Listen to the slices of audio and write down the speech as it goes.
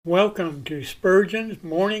Welcome to Spurgeon's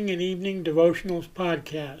Morning and Evening Devotionals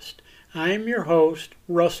podcast. I am your host,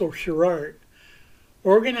 Russell Sherrard.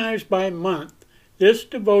 Organized by month, this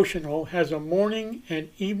devotional has a morning and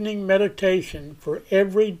evening meditation for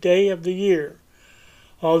every day of the year.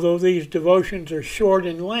 Although these devotions are short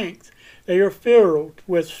in length, they are filled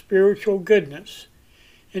with spiritual goodness.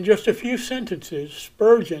 In just a few sentences,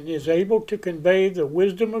 Spurgeon is able to convey the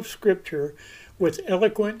wisdom of Scripture with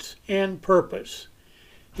eloquence and purpose.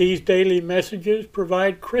 These daily messages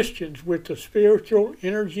provide Christians with the spiritual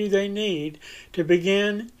energy they need to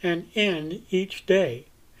begin and end each day.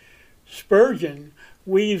 Spurgeon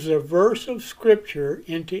weaves a verse of Scripture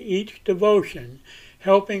into each devotion,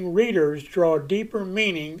 helping readers draw deeper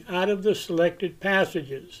meaning out of the selected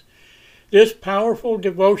passages. This powerful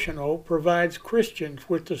devotional provides Christians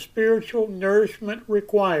with the spiritual nourishment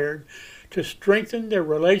required to strengthen their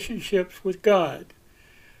relationships with God.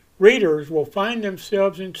 Readers will find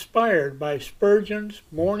themselves inspired by Spurgeon's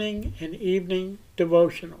morning and evening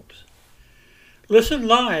devotionals. Listen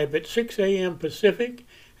live at 6 a.m. Pacific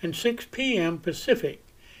and 6 p.m. Pacific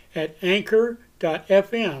at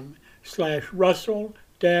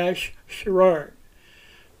anchor.fm/Russell-Sherrard.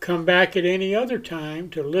 Come back at any other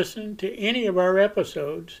time to listen to any of our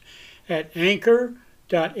episodes at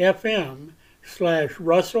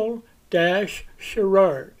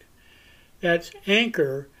anchor.fm/Russell-Sherrard. That's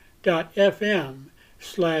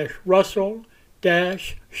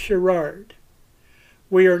anchor.fm/Russell-Sherrard.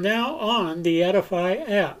 We are now on the Edify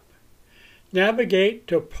app. Navigate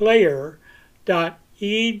to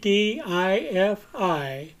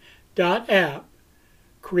player.edifi.app,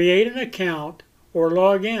 create an account, or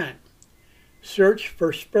log in. Search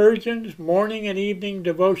for Spurgeon's Morning and Evening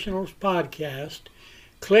Devotionals podcast,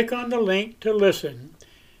 click on the link to listen,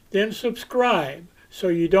 then subscribe so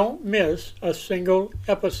you don't miss a single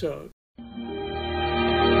episode.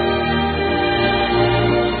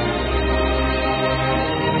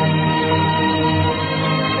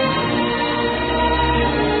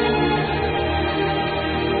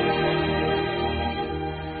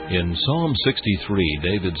 In Psalm 63,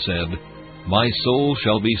 David said, "My soul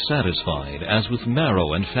shall be satisfied as with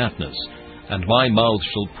marrow and fatness, and my mouth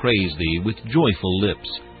shall praise thee with joyful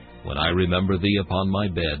lips, when I remember thee upon my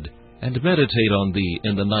bed, and meditate on thee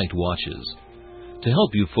in the night watches." To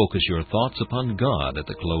help you focus your thoughts upon God at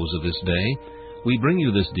the close of this day, we bring you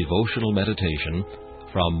this devotional meditation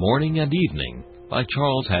from Morning and Evening by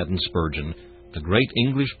Charles Haddon Spurgeon, the great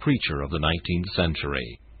English preacher of the 19th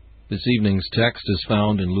century. This evening's text is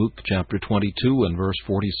found in Luke chapter 22 and verse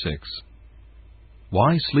 46.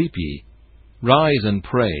 "Why sleep ye? Rise and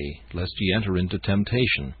pray, lest ye enter into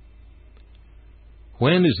temptation."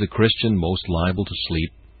 When is the Christian most liable to sleep?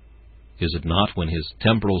 Is it not when his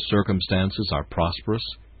temporal circumstances are prosperous?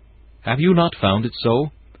 Have you not found it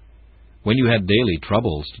so? When you had daily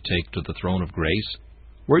troubles to take to the throne of grace,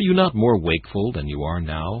 were you not more wakeful than you are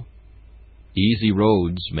now? Easy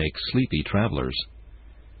roads make sleepy travelers.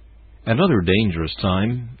 Another dangerous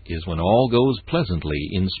time is when all goes pleasantly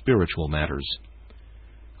in spiritual matters.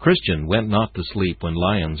 Christian went not to sleep when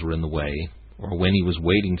lions were in the way, or when he was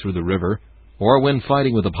wading through the river, or when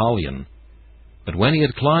fighting with Apollyon. But when he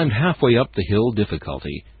had climbed halfway up the hill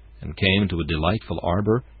difficulty, and came to a delightful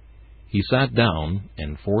arbor, he sat down,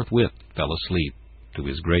 and forthwith fell asleep, to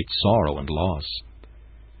his great sorrow and loss.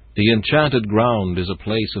 The enchanted ground is a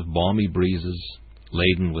place of balmy breezes,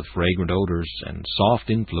 laden with fragrant odors and soft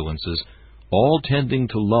influences, all tending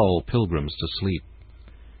to lull pilgrims to sleep.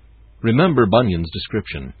 Remember Bunyan's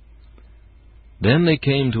description. Then they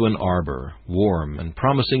came to an arbor, warm and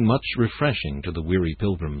promising much refreshing to the weary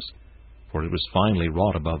pilgrims, for it was finely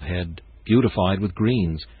wrought above head, beautified with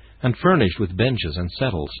greens, and furnished with benches and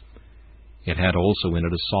settles. It had also in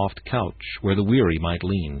it a soft couch, where the weary might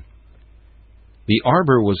lean. The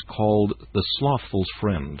arbor was called the Slothful's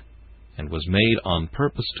Friend, and was made on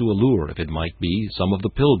purpose to allure, if it might be, some of the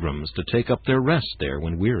pilgrims to take up their rest there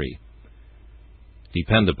when weary.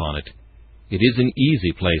 Depend upon it, it is in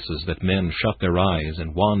easy places that men shut their eyes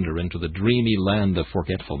and wander into the dreamy land of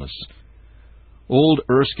forgetfulness. Old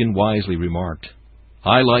Erskine wisely remarked,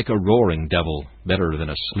 "I like a roaring devil better than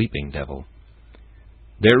a sleeping devil."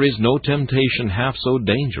 There is no temptation half so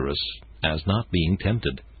dangerous as not being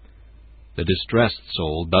tempted. The distressed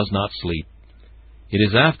soul does not sleep. It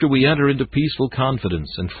is after we enter into peaceful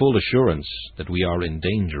confidence and full assurance that we are in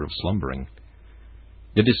danger of slumbering.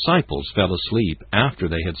 The disciples fell asleep after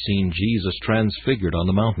they had seen Jesus transfigured on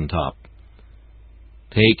the mountaintop.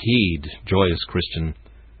 Take heed, joyous Christian.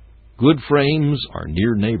 Good frames are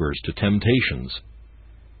near neighbors to temptations.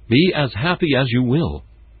 Be as happy as you will,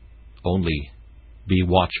 only be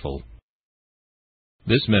watchful.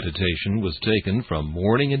 This meditation was taken from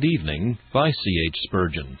Morning and Evening by C.H.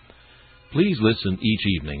 Spurgeon. Please listen each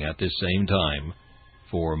evening at this same time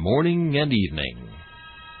for Morning and Evening.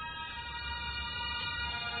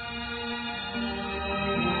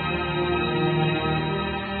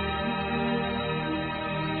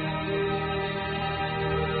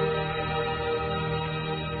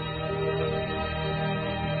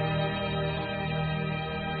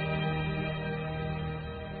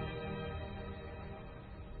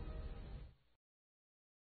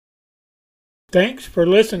 Thanks for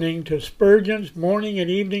listening to Spurgeon's Morning and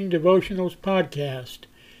Evening Devotionals podcast.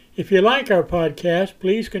 If you like our podcast,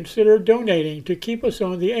 please consider donating to keep us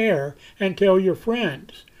on the air and tell your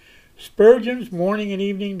friends. Spurgeon's Morning and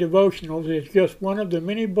Evening Devotionals is just one of the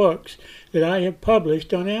many books that I have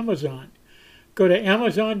published on Amazon. Go to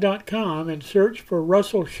Amazon.com and search for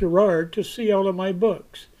Russell Sherrard to see all of my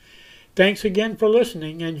books. Thanks again for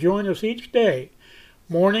listening, and join us each day,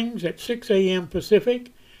 mornings at 6 a.m.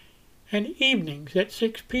 Pacific, and evenings at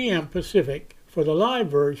 6 p.m. Pacific for the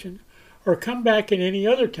live version, or come back at any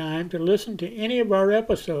other time to listen to any of our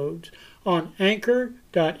episodes on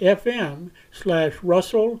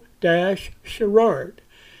anchor.fm/Russell-Sherrard.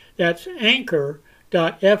 That's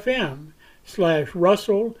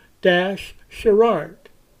anchor.fm/Russell-Sherrard.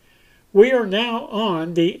 We are now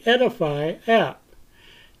on the Edify app.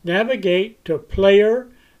 Navigate to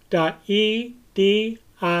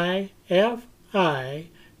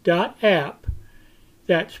player.edifi.app.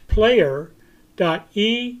 That's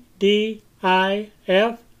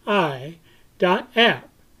player.edifi.app.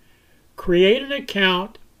 Create an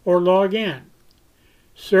account or log in.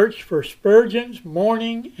 Search for Spurgeon's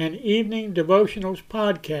Morning and Evening Devotionals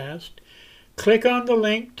podcast. Click on the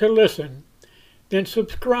link to listen, then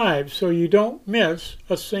subscribe so you don't miss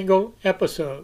a single episode.